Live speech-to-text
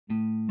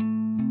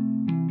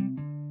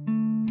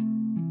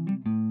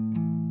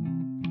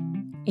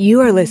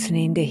You are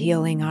listening to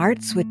Healing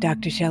Arts with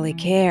Dr. Shelley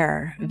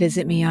Care.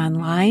 Visit me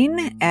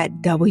online at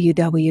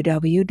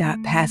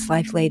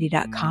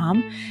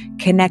www.pastlifelady.com.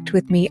 Connect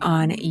with me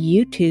on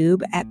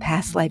YouTube at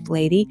Past Life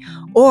Lady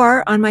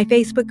or on my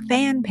Facebook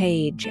fan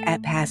page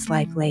at Past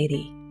Life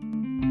Lady.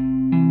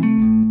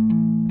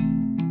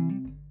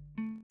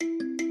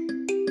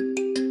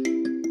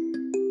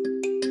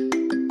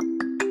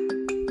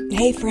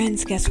 Hey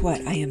friends, guess what?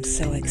 I am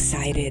so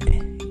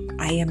excited.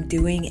 I am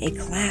doing a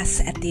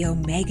class at the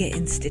Omega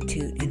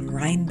Institute in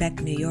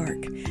Rhinebeck, New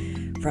York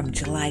from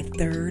July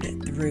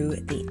 3rd through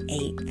the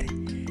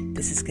 8th.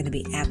 This is going to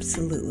be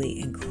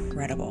absolutely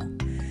incredible.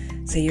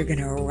 So you're going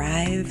to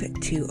arrive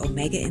to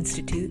Omega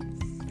Institute,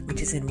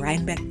 which is in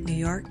Rhinebeck, New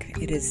York.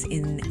 It is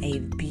in a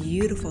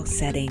beautiful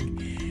setting.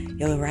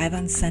 You'll arrive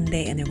on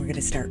Sunday, and then we're going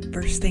to start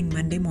first thing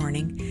Monday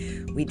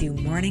morning. We do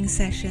morning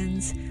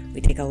sessions,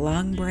 we take a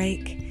long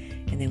break,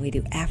 and then we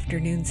do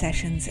afternoon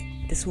sessions.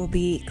 This will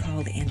be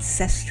called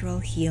Ancestral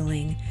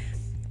Healing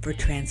for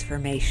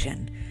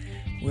Transformation.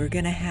 We're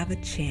going to have a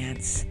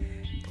chance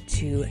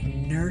to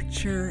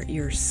nurture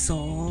your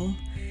soul,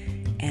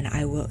 and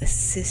I will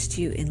assist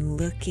you in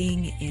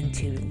looking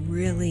into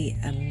really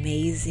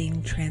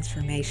amazing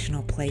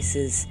transformational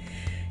places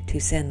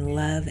to send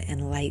love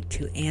and light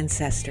to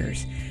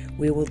ancestors.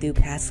 We will do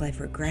past life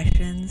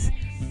regressions,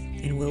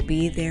 and we'll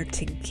be there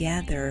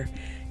together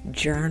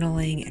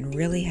journaling and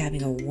really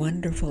having a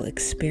wonderful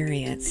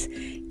experience,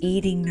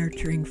 eating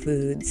nurturing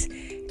foods,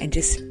 and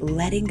just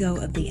letting go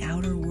of the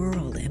outer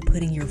world and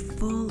putting your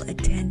full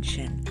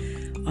attention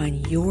on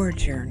your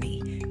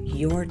journey,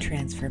 your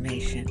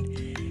transformation,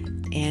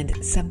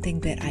 and something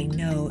that I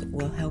know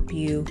will help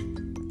you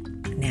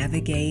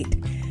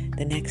navigate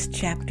the next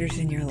chapters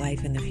in your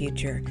life in the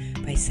future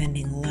by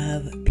sending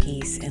love,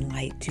 peace, and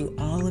light to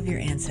all of your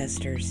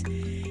ancestors,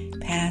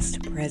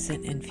 past,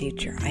 present, and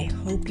future. I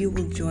hope you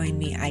will join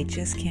me. I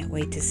just can't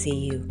wait to see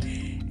you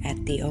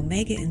at the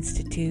Omega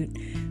Institute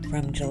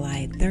from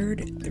July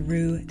 3rd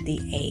through the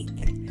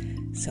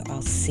 8th. So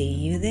I'll see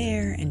you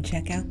there, and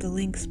check out the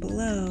links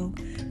below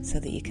so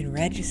that you can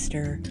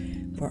register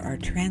for our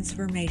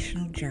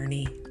transformational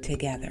journey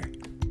together.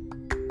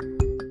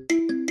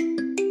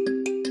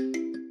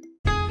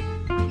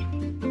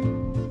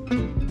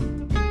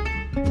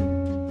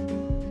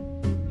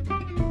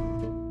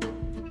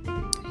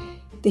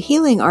 The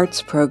Healing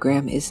Arts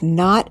program is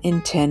not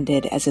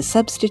intended as a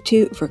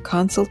substitute for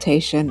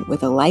consultation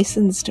with a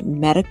licensed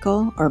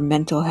medical or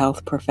mental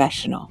health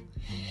professional.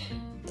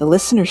 The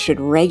listener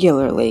should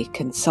regularly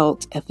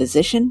consult a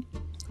physician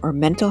or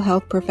mental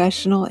health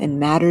professional in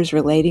matters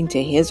relating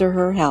to his or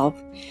her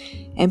health,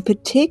 and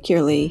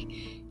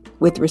particularly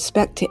with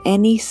respect to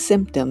any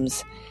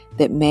symptoms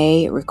that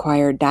may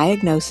require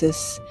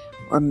diagnosis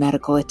or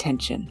medical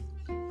attention.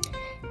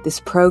 This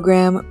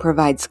program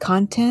provides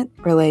content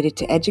related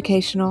to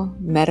educational,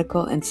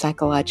 medical, and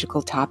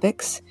psychological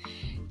topics.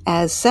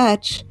 As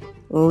such,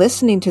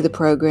 listening to the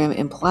program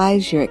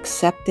implies your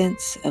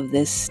acceptance of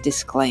this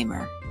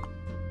disclaimer.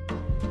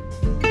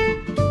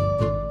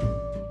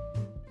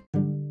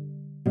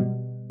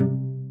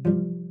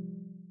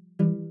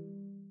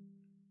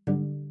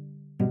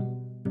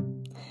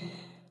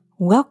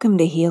 Welcome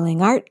to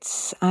Healing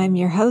Arts. I'm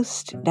your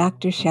host,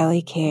 Dr.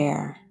 Shelley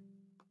Care.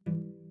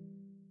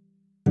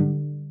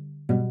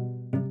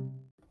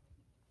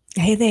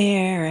 Hey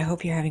there, I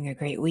hope you're having a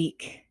great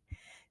week.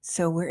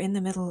 So we're in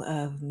the middle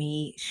of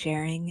me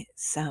sharing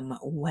some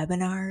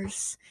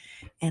webinars,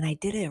 and I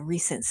did a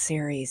recent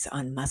series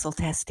on muscle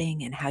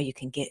testing and how you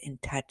can get in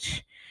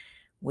touch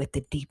with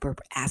the deeper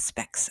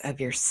aspects of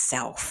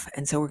yourself.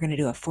 And so we're going to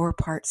do a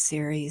 4-part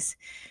series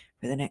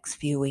for the next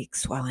few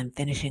weeks while I'm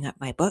finishing up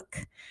my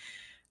book.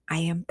 I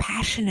am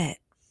passionate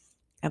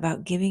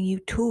about giving you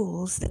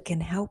tools that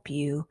can help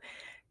you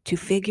to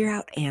figure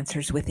out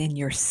answers within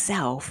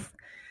yourself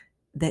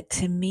that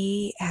to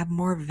me have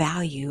more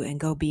value and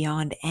go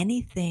beyond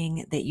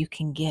anything that you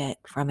can get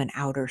from an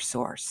outer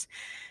source.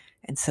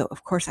 And so,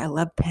 of course, I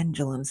love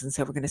pendulums. And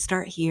so we're going to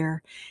start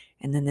here.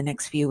 And then the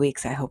next few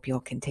weeks, I hope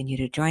you'll continue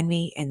to join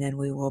me. And then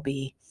we will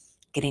be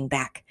getting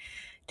back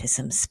to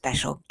some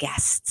special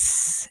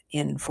guests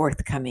in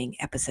forthcoming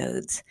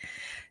episodes.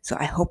 So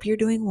I hope you're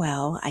doing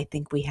well. I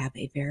think we have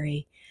a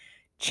very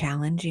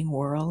challenging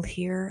world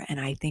here. And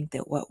I think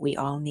that what we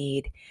all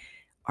need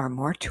are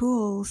more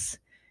tools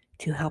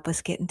to help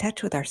us get in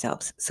touch with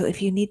ourselves. So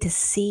if you need to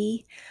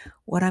see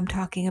what I'm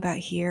talking about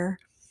here,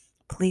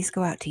 please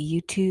go out to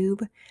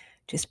YouTube.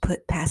 Just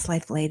put Past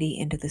Life Lady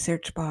into the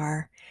search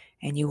bar,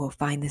 and you will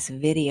find this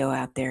video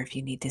out there if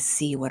you need to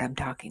see what I'm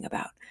talking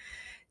about.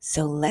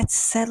 So let's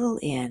settle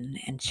in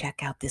and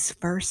check out this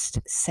first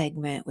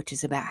segment, which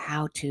is about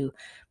how to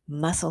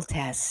muscle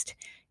test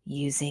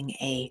using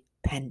a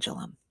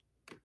pendulum.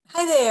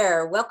 Hi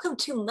there, welcome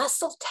to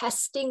Muscle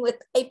Testing with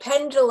a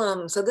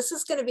Pendulum. So this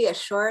is going to be a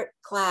short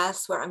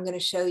class where I'm going to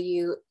show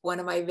you one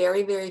of my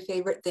very, very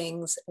favorite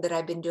things that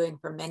I've been doing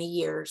for many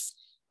years.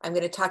 I'm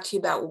going to talk to you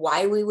about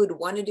why we would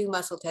want to do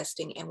muscle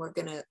testing, and we're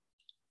going to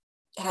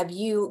have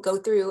you go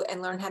through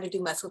and learn how to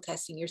do muscle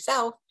testing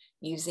yourself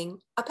using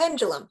a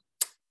pendulum.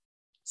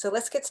 So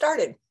let's get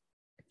started.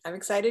 I'm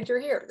excited you're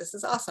here. This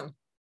is awesome.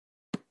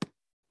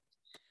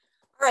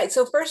 All right,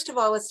 so first of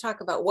all, let's talk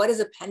about what is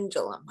a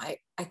pendulum.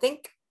 I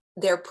think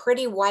they're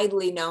pretty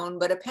widely known,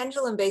 but a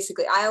pendulum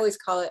basically, I always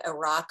call it a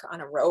rock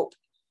on a rope.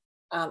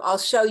 I'll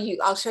show you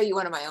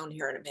one of my own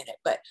here in a minute,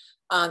 but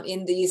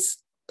in these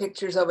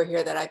pictures over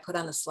here that I put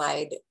on the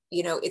slide,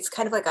 you know, it's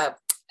kind of like a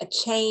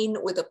chain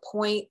with a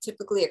point,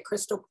 typically a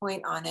crystal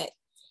point on it.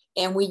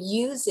 And we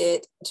use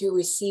it to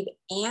receive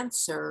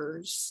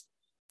answers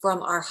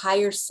from our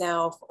higher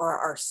self or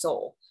our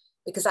soul.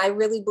 Because I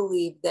really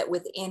believe that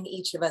within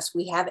each of us,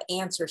 we have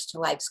answers to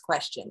life's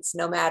questions,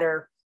 no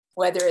matter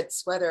whether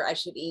I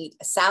should eat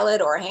a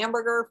salad or a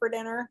hamburger for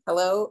dinner,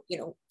 hello, you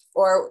know,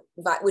 or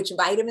which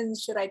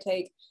vitamins should I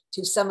take,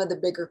 to some of the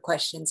bigger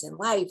questions in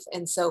life.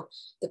 And so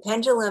the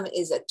pendulum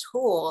is a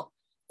tool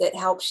that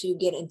helps you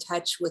get in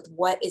touch with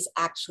what is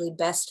actually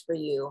best for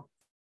you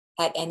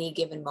at any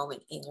given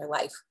moment in your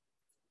life.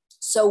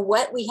 So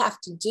what we have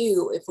to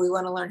do if we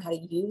want to learn how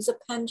to use a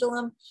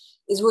pendulum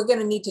is we're going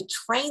to need to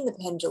train the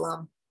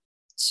pendulum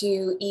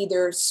to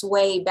either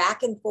sway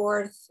back and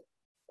forth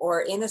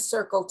or in a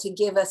circle to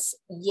give us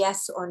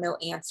yes or no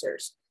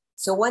answers.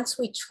 So once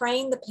we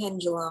train the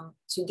pendulum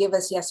to give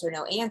us yes or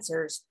no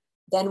answers,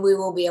 then we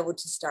will be able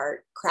to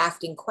start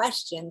crafting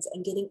questions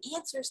and getting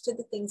answers to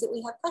the things that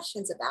we have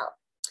questions about.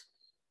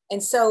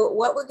 And so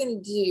what we're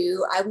going to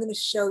do, I'm going to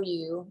show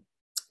you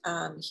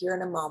here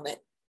in a moment.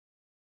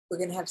 We're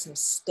going to have some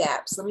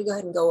steps. Let me go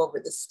ahead and go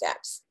over the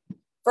steps.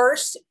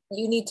 First,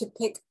 you need to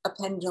pick a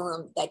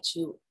pendulum that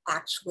you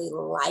actually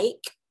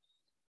like.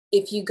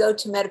 If you go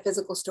to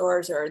metaphysical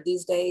stores or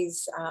these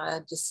days,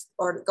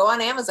 or go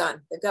on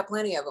Amazon, they've got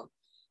plenty of them.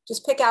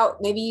 Just pick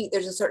out, maybe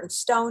there's a certain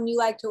stone you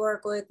like to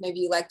work with. Maybe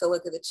you like the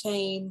look of the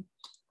chain.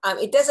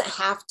 It doesn't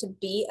have to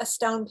be a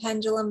stone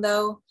pendulum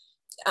though.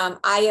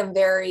 I am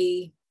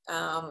very,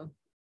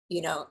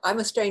 you know, I'm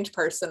a strange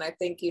person. I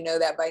think you know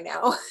that by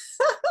now.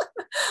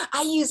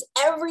 I use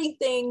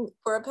everything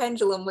for a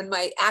pendulum when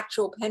my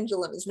actual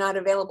pendulum is not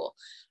available.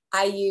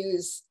 I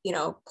use, you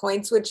know,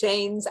 points with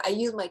chains. I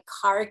use my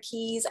car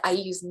keys. I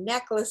use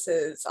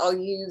necklaces. I'll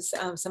use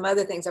some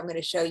other things I'm going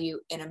to show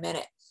you in a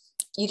minute.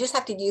 You just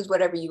have to use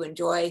whatever you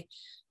enjoy.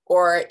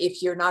 Or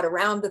if you're not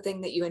around the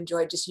thing that you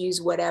enjoy, just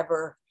use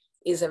whatever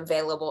is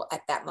available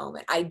at that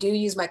moment. I do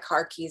use my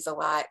car keys a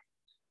lot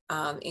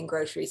in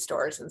grocery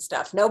stores and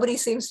stuff. Nobody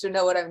seems to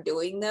know what I'm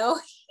doing though,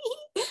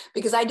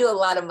 because I do a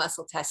lot of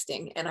muscle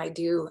testing and I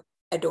do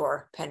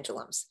adore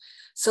pendulums.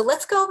 So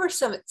let's go over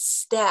some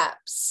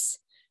steps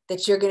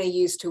that you're going to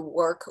use to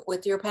work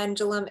with your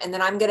pendulum. And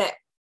then I'm going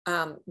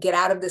to get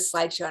out of this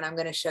slideshow and I'm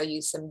going to show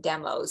you some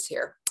demos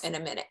here in a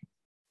minute.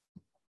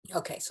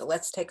 Okay, so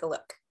let's take a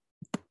look.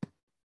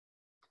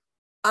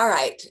 All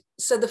right,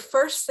 so the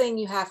first thing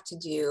you have to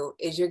do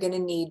is you're going to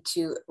need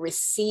to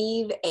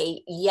receive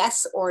a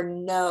yes or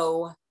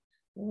no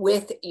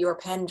with your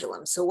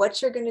pendulum. So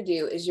what you're going to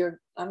do is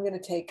I'm going to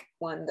take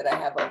one that I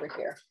have over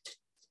here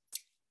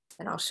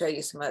and I'll show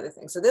you some other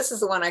things. So this is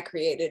the one I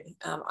created.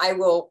 I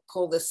will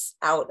pull this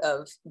out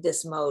of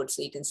this mode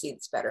so you can see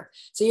it's better.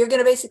 So you're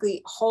going to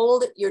basically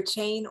hold your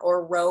chain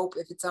or rope,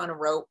 if it's on a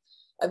rope,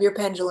 of your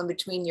pendulum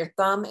between your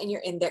thumb and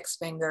your index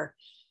finger.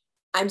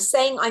 I'm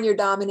saying on your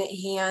dominant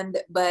hand,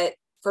 but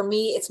for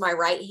me, it's my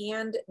right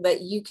hand,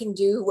 but you can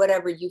do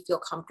whatever you feel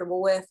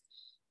comfortable with.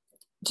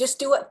 Just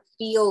do what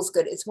feels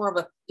good. It's more of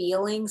a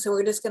feeling. So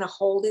we're just going to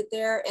hold it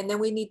there. And then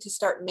we need to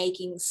start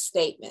making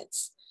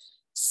statements.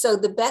 So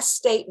the best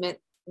statement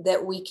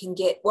that we can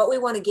get, what we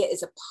want to get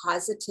is a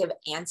positive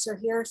answer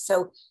here.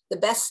 So the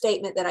best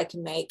statement that I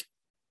can make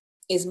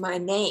is my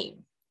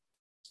name.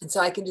 And so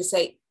I can just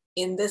say,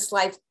 in this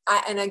life,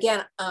 and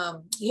again,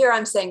 here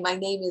I'm saying my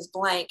name is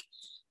blank.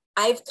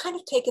 I've kind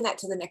of taken that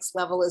to the next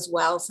level as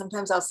well.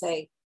 Sometimes I'll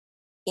say,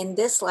 in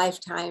this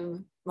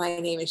lifetime, my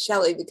name is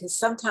Shelley, because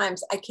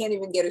sometimes I can't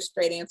even get a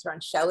straight answer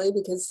on Shelley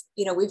because,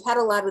 you know, we've had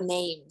a lot of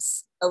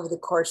names over the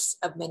course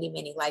of many,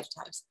 many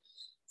lifetimes.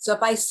 So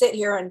if I sit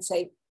here and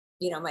say,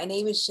 you know, my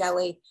name is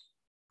Shelley,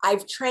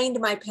 I've trained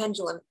my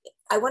pendulum.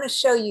 I want to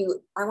show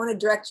you, I want to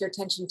direct your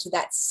attention to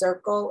that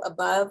circle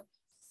above.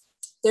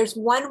 There's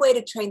one way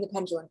to train the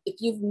pendulum. If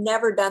you've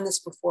never done this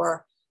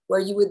before, where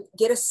you would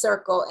get a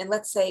circle and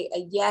let's say a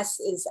yes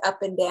is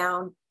up and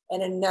down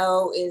and a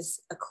no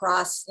is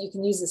across, you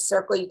can use a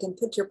circle. You can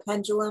put your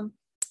pendulum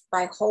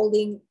by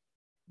holding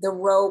the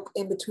rope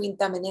in between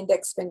thumb and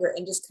index finger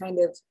and just kind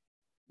of,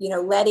 you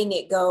know, letting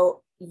it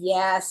go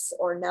yes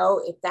or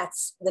no, if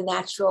that's the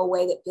natural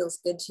way that feels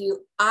good to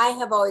you. I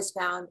have always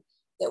found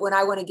that when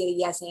I want to get a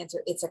yes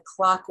answer, it's a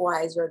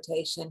clockwise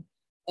rotation.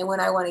 And when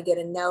I want to get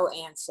a no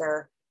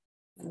answer,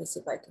 let me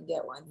see if I can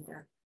get one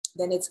here,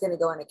 then it's going to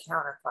go in a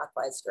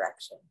counterclockwise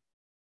direction.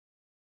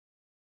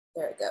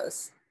 There it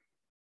goes.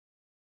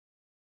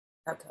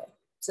 Okay,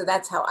 so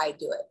that's how I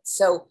do it.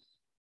 So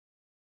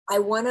I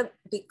want to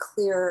be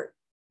clear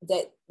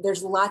that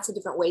there's lots of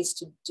different ways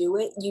to do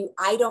it.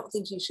 I don't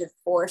think you should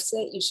force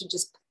it. You should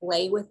just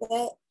play with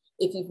it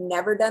if you've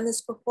never done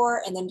this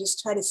before, and then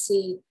just try to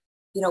see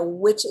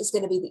which is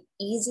going to be the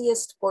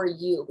easiest for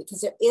you,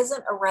 because there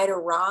isn't a right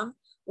or wrong.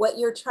 What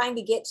you're trying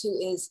to get to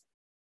is,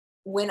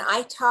 when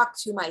I talk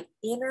to my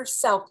inner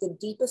self, the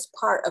deepest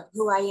part of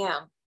who I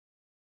am,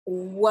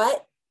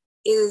 what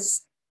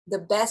is the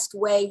best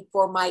way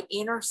for my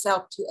inner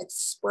self to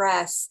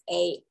express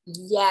a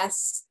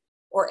yes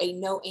or a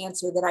no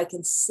answer that I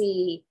can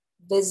see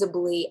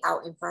visibly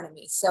out in front of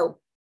me? So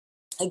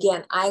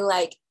again, I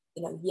like,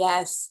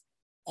 yes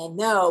and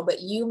no, but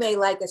you may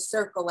like a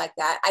circle like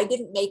that. I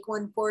didn't make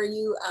one for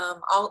you.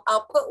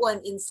 I'll put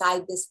one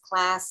inside this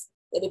class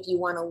that if you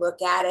want to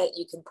look at it,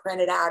 you can print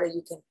it out or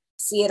you can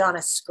see it on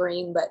a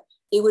screen, but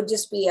it would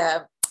just be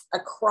a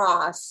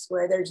cross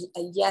where there's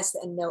a yes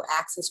and no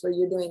axis, where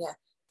you're doing a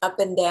up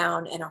and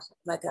down and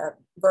like a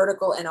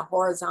vertical and a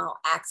horizontal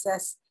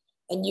axis.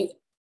 And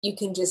you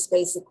can just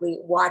basically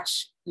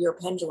watch your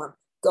pendulum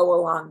go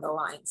along the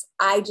lines.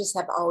 I just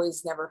have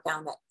always never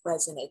found that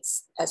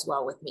resonates as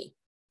well with me.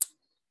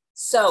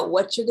 So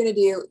what you're going to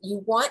do,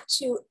 you want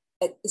to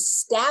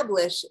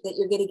establish that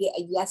you're going to get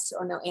a yes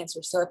or no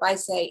answer. So if I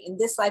say, in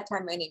this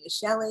lifetime, my name is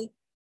Shelley.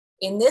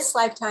 In this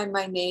lifetime,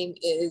 my name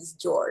is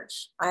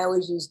George. I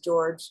always use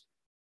George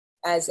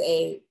as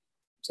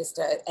just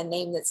a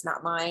name that's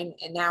not mine.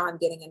 And now I'm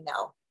getting a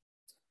no.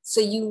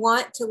 So you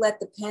want to let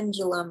the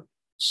pendulum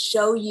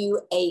show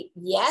you a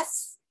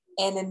yes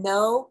and a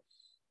no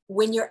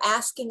when you're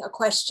asking a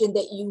question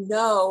that you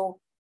know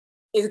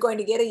is going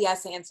to get a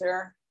yes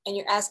answer, and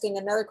you're asking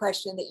another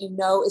question that you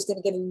know is going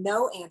to get a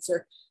no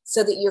answer,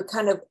 so that you're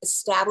kind of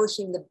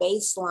establishing the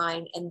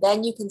baseline, and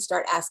then you can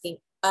start asking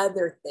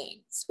other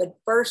things. But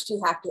first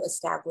you have to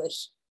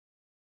establish,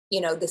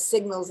 the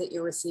signals that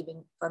you're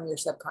receiving from your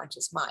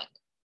subconscious mind.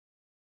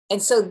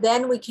 And so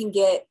then we can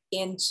get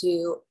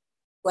into,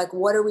 like,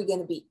 what are we going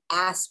to be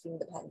asking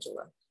the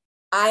pendulum?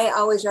 I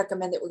always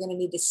recommend that we're going to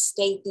need to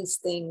state these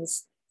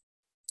things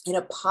in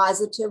a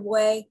positive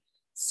way.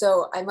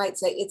 So I might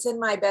say, it's in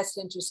my best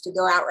interest to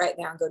go out right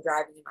now and go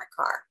driving in my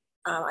car.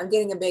 I'm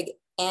getting a big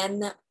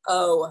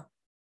NO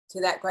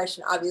to that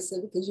question,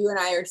 obviously, because you and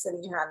I are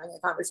sitting here having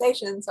a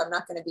conversation, so I'm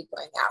not going to be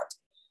going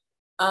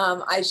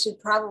out. I should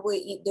probably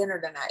eat dinner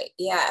tonight.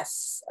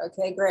 Yes.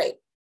 Okay, great.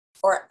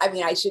 Or,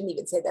 I shouldn't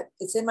even say that.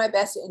 It's in my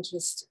best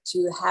interest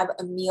to have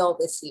a meal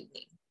this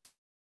evening.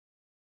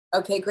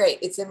 Okay, great.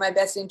 It's in my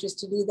best interest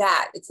to do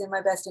that. It's in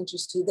my best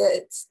interest to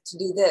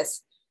do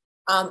this.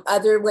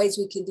 Other ways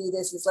we could do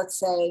this is, let's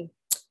say,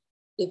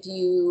 if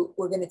you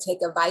were going to take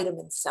a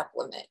vitamin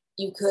supplement,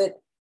 you could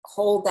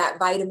hold that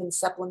vitamin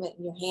supplement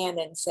in your hand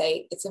and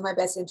say, it's in my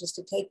best interest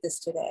to take this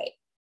today.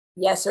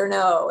 Yes or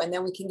no. And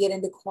then we can get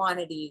into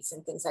quantities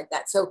and things like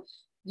that. So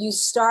you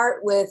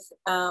start with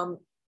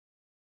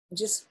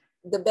just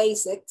the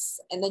basics,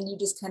 and then you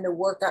just kind of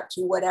work up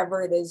to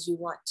whatever it is you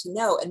want to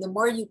know. And the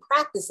more you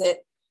practice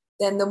it,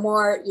 then the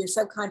more your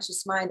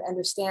subconscious mind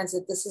understands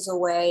that this is a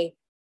way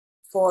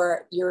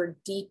for your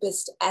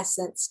deepest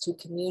essence to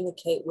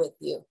communicate with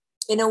you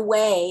in a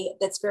way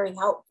that's very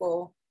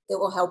helpful, that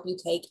will help you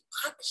take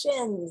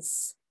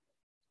actions.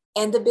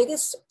 And the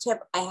biggest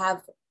tip I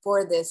have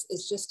for this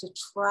is just to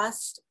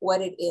trust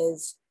what it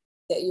is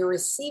that you're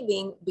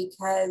receiving,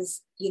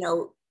 because,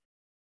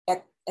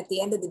 at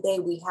the end of the day,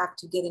 we have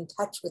to get in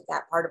touch with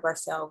that part of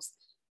ourselves.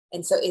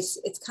 And so it's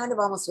kind of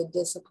almost a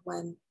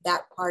discipline,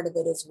 that part of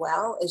it as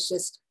well. It's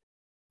just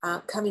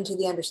coming to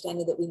the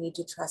understanding that we need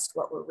to trust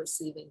what we're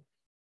receiving.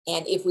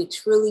 And if we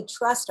truly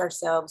trust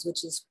ourselves,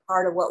 which is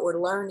part of what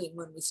we're learning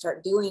when we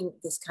start doing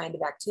this kind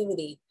of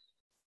activity,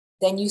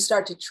 then you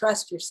start to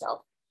trust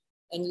yourself,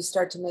 and you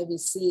start to maybe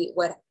see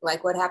what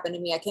happened to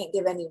me. I can't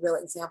give any real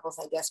examples,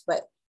 I guess,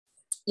 but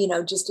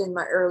just in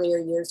my earlier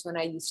years when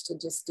I used to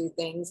just do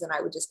things and I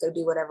would just go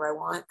do whatever I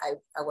want,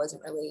 I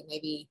wasn't really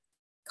maybe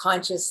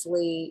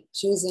consciously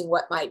choosing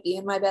what might be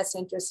in my best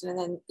interest. And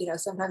then,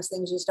 sometimes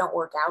things just don't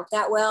work out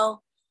that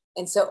well.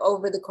 And so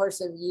over the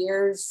course of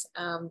years,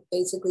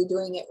 basically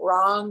doing it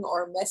wrong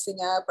or messing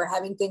up or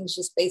having things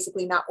just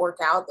basically not work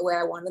out the way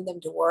I wanted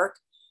them to work,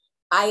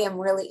 I am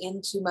really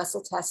into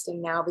muscle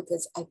testing now,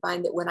 because I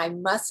find that when I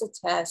muscle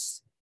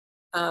test,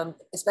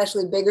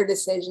 especially bigger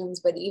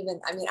decisions, but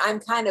even, I'm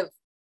kind of,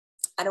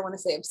 I don't want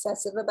to say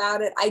obsessive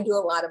about it. I do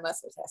a lot of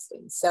muscle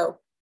testing. So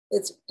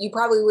you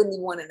probably wouldn't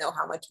even want to know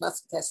how much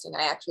muscle testing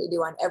I actually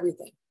do on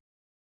everything.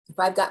 If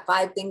I've got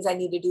 5 things I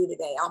need to do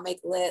today, I'll make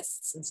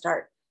lists and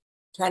start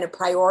trying to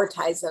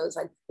prioritize those,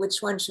 like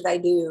which one should I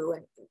do?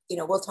 And,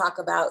 we'll talk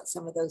about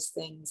some of those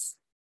things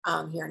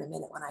here in a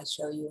minute when I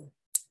show you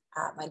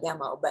my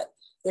demo, but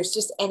there's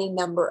just any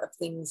number of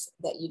things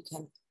that you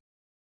can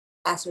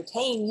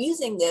ascertain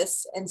using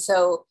this. And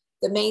so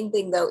the main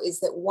thing, though, is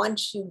that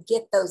once you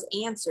get those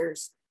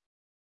answers,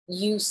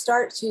 you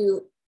start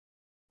to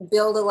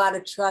build a lot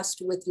of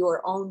trust with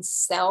your own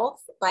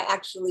self by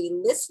actually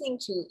listening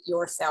to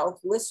yourself,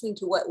 listening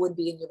to what would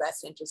be in your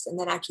best interest, and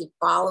then actually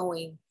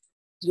following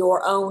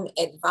your own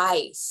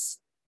advice.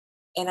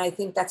 And I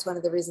think that's one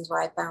of the reasons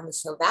why I found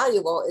this so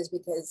valuable, is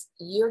because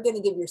you're going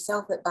to give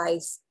yourself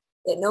advice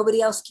that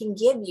nobody else can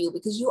give you,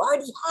 because you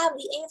already have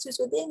the answers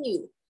within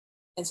you.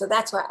 And so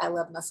that's why I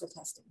love muscle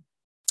testing.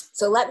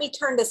 So let me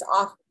turn this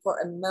off for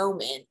a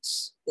moment,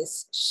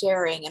 this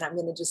sharing, and I'm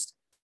going to just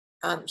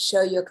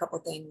show you a couple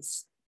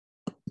things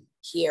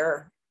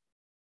here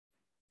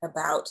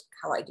about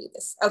how I do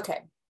this. Okay.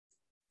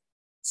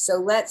 So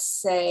let's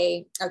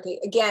say, okay,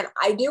 again,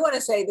 I do want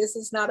to say this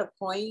is not a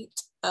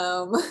point.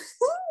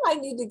 I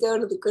need to go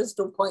to the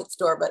crystal point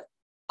store, but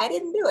I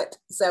didn't do it.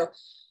 So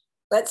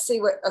let's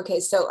see what, okay,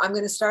 so I'm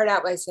going to start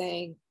out by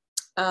saying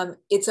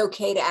it's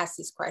okay to ask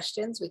these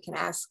questions. We can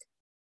ask,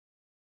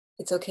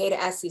 it's okay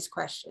to ask these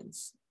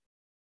questions.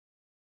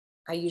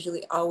 I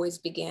usually always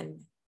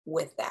begin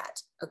with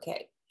that.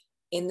 Okay,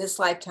 in this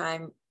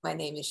lifetime, my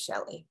name is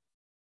Shelley.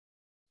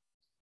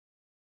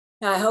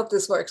 Now, I hope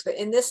this works, but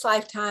in this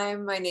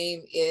lifetime, my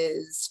name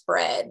is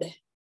Fred.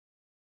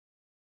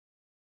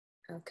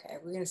 Okay,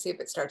 we're going to see if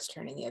it starts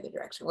turning the other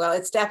direction. Well,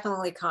 it's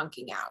definitely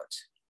conking out.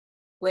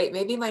 Wait,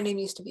 maybe my name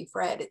used to be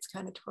Fred. It's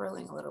kind of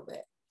twirling a little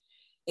bit.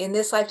 In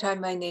this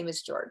lifetime, my name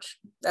is George.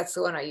 That's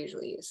the one I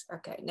usually use.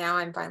 Okay, now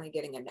I'm finally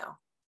getting a no.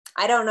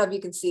 I don't know if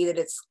you can see that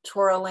it's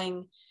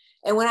twirling.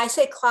 And when I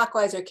say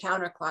clockwise or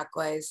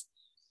counterclockwise,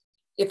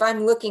 if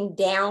I'm looking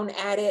down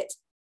at it,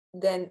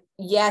 then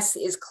yes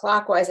is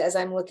clockwise as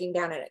I'm looking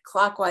down at it.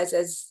 Clockwise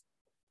as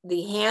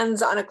the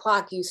hands on a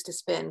clock used to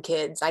spin,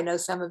 kids. I know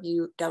some of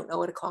you don't know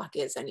what a clock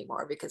is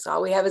anymore because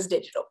all we have is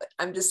digital, but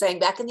I'm just saying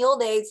back in the old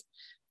days,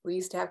 we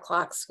used to have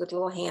clocks with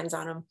little hands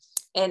on them.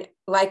 And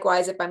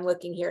likewise, if I'm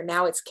looking here,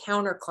 now it's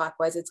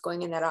counterclockwise, it's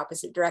going in that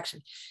opposite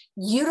direction.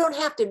 You don't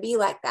have to be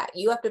like that.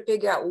 You have to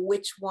figure out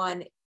which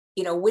one,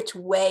 you know, which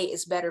way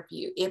is better for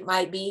you. It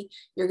might be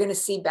you're going to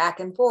see back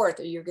and forth,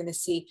 or you're going to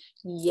see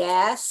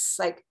yes,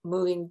 like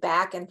moving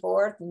back and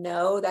forth.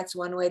 No, that's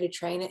one way to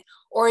train it.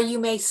 Or you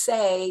may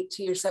say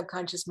to your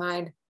subconscious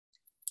mind,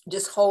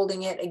 just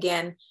holding it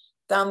again,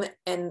 thumb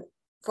and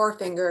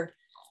forefinger,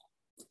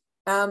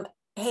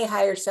 hey,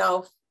 higher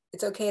self,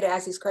 it's okay to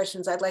ask these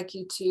questions. I'd like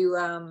you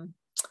to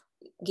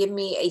give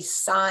me a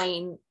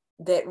sign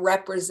that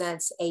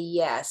represents a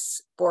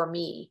yes for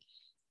me,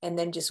 and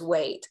then just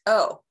wait.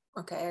 Oh,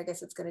 okay, I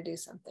guess it's going to do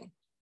something.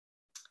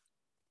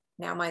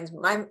 Now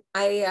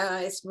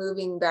it's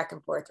moving back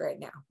and forth right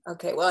now.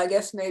 Okay, well, I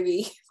guess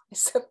maybe my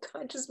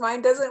subconscious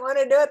mind doesn't want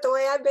to do it the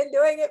way I've been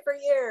doing it for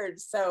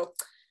years. So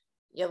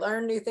you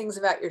learn new things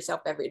about yourself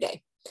every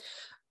day.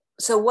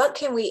 So what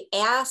can we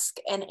ask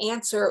and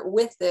answer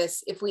with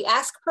this? If we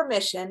ask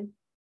permission,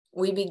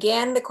 we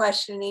begin the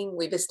questioning,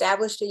 we've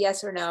established a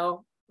yes or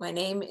no. My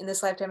name in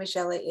this lifetime is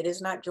Shelley, it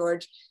is not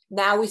George.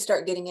 Now we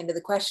start getting into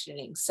the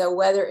questioning. So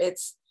whether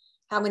it's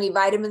how many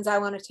vitamins I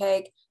want to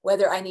take,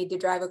 whether I need to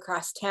drive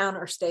across town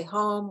or stay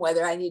home,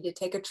 whether I need to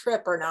take a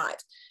trip or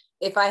not.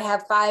 If I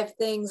have 5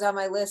 things on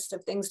my list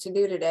of things to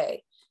do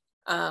today,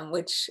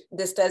 which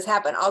this does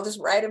happen, I'll just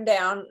write them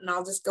down and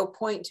I'll just go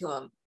point to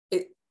them.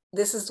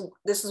 This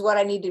is what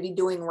I need to be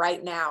doing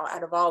right now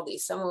out of all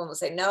these. Some of them will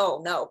say,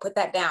 no, put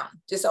that down.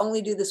 Just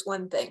only do this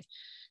one thing.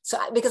 So,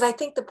 because I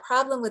think the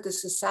problem with the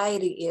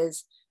society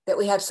is that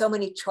we have so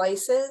many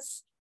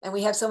choices and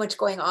we have so much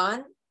going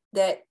on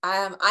that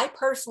I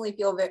personally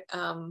feel that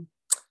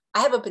I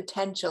have a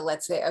potential,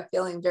 let's say, of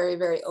feeling very,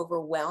 very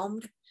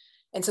overwhelmed.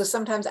 And so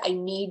sometimes I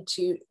need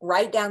to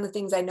write down the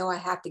things I know I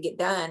have to get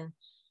done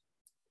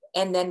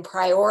and then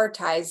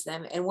prioritize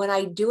them. And when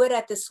I do it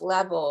at this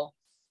level,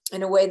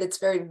 in a way that's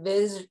very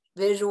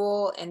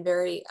visual and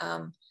very,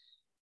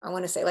 I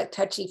want to say like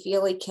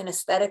touchy-feely,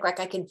 kinesthetic, like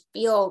I can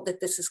feel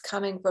that this is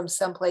coming from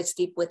someplace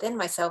deep within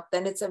myself,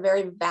 then it's a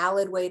very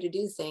valid way to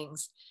do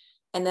things.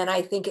 And then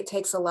I think it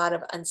takes a lot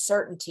of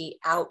uncertainty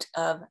out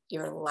of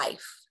your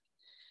life.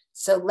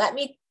 So let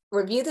me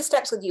review the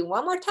steps with you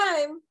one more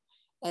time.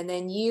 And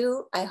then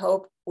you, I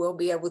hope, will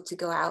be able to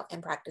go out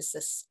and practice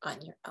this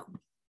on your own.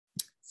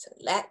 So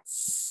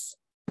let's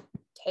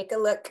take a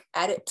look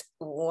at it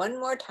one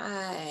more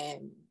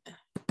time.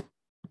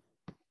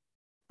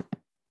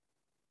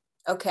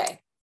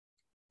 Okay,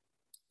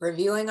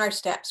 reviewing our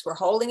steps. We're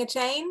holding a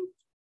chain.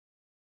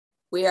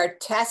 We are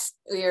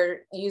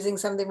using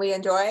something we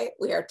enjoy.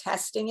 We are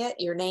testing it.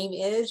 Your name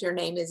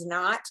is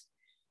not.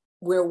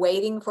 We're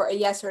waiting for a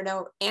yes or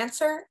no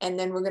answer. And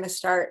then we're going to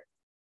start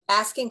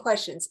asking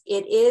questions.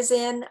 It is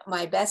in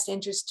my best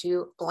interest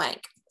to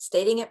blank,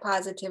 stating it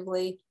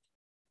positively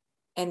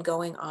and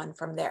going on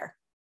from there.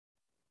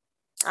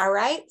 All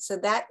right, so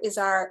that is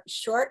our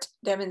short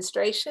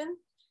demonstration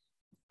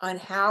on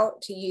how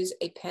to use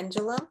a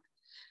pendulum.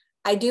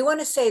 I do want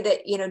to say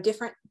that, you know,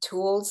 different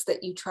tools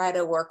that you try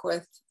to work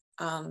with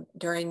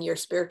during your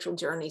spiritual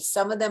journey,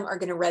 some of them are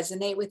going to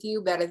resonate with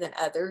you better than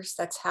others.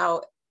 That's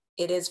how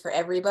it is for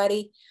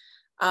everybody.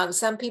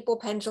 Some people,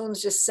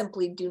 pendulums just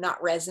simply do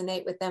not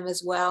resonate with them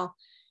as well.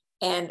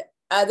 And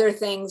other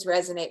things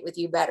resonate with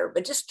you better,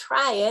 but just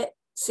try it,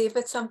 see if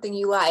it's something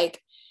you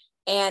like.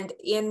 And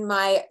in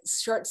my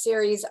short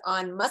series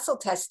on muscle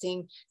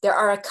testing, there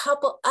are a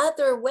couple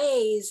other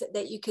ways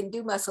that you can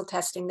do muscle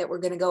testing that we're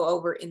going to go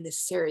over in this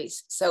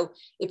series. So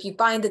if you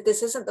find that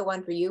this isn't the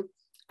one for you,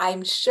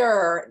 I'm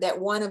sure that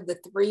one of the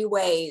 3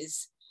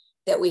 ways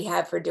that we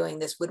have for doing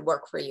this would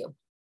work for you.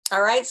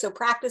 All right, so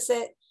practice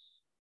it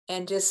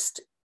and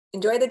just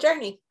enjoy the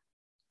journey.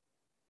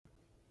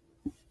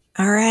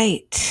 All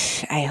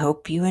right. I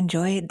hope you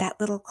enjoyed that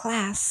little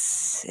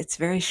class. It's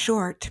very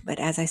short, but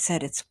as I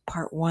said, it's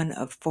part 1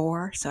 of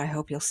 4, so I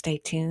hope you'll stay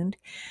tuned.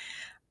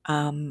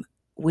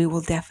 We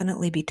will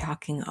definitely be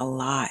talking a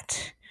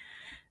lot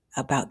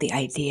about the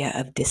idea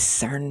of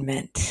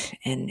discernment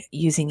and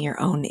using your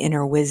own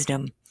inner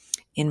wisdom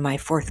in my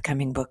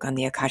forthcoming book on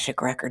the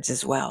Akashic Records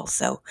as well.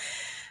 So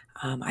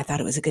I thought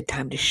it was a good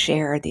time to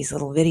share these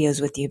little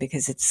videos with you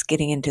because it's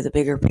getting into the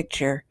bigger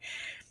picture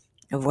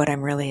of what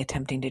I'm really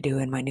attempting to do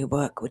in my new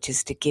book, which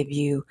is to give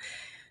you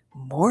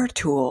more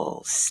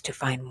tools to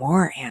find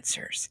more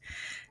answers.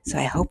 So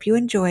I hope you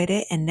enjoyed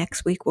it. And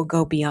next week we'll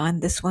go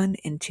beyond this one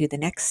into the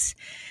next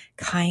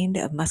kind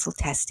of muscle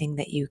testing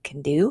that you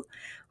can do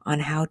on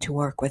how to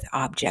work with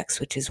objects,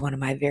 which is one of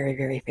my very,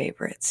 very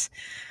favorites.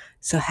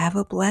 So have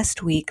a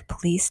blessed week.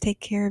 Please take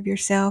care of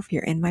yourself.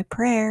 You're in my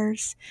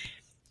prayers.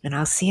 And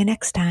I'll see you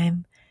next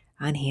time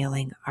on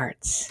Healing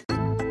Arts.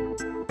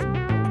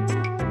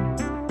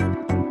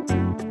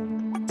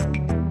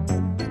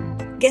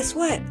 Guess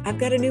what? I've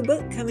got a new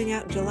book coming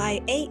out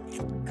July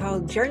 8th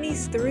called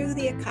Journeys Through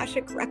the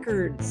Akashic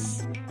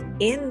Records.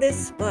 In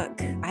this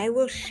book, I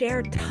will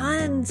share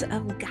tons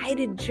of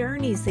guided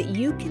journeys that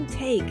you can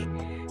take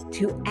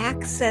to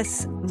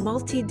access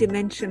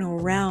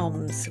multidimensional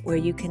realms where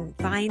you can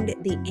find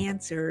the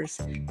answers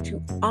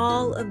to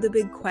all of the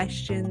big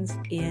questions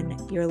in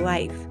your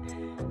life.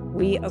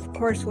 We, of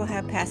course, will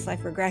have past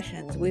life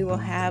regressions. We will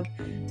have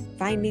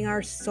finding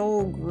our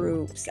soul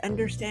groups,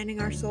 understanding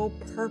our soul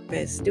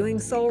purpose, doing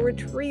soul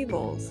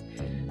retrievals.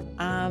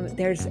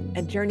 There's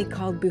a journey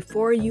called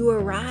Before You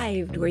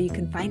Arrived, where you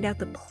can find out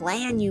the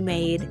plan you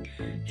made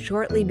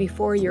shortly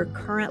before your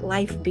current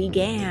life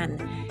began,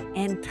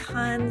 and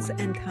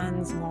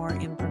tons more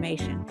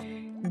information.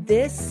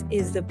 This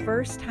is the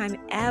first time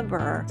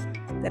ever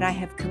that I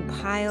have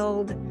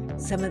compiled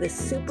some of the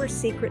super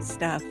secret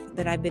stuff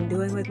that I've been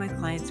doing with my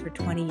clients for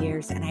 20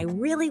 years, and I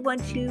really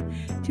want you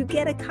to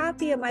get a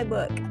copy of my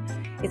book.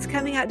 It's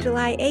coming out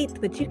July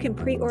 8th, but you can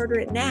pre-order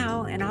it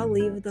now, and I'll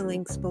leave the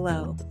links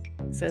below.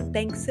 So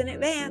thanks in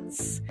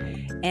advance,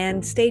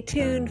 and stay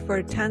tuned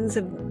for tons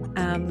of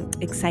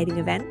exciting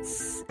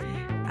events,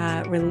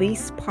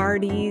 release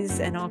parties,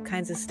 and all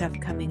kinds of stuff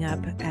coming up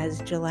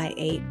as July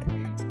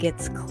 8th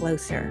gets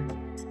closer.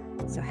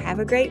 So have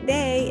a great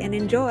day and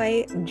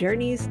enjoy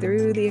Journeys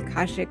Through the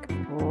Akashic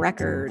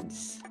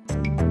Records.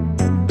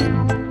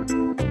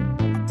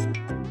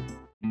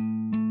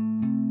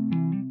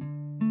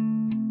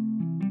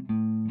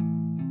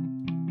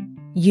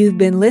 You've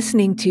been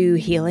listening to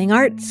Healing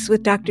Arts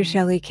with Dr.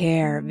 Shelley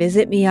Kerr.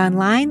 Visit me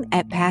online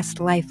at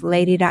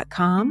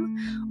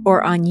pastlifelady.com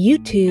or on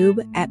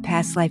YouTube at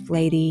Past Life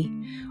Lady,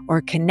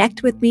 or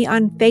connect with me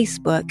on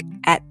Facebook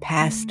at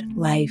Past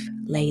Life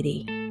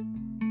Lady.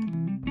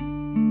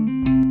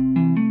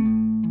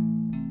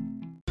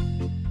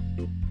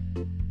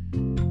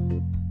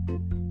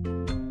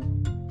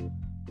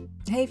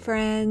 Hey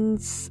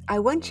friends, I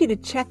want you to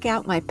check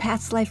out my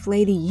Past Life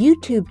Lady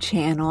YouTube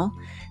channel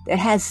that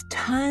has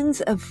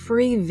tons of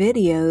free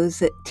videos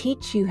that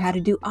teach you how to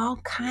do all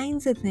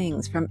kinds of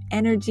things, from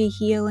energy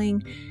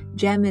healing,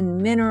 gem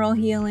and mineral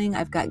healing.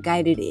 I've got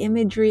guided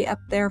imagery up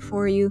there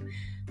for you.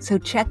 So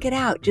check it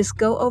out. Just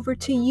go over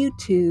to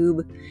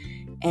YouTube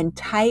and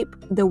type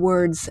the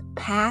words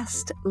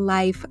Past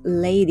Life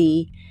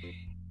Lady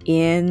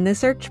in the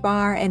search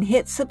bar and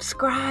hit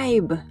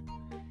subscribe.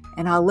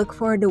 And I'll look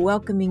forward to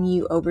welcoming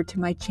you over to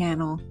my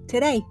channel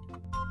today.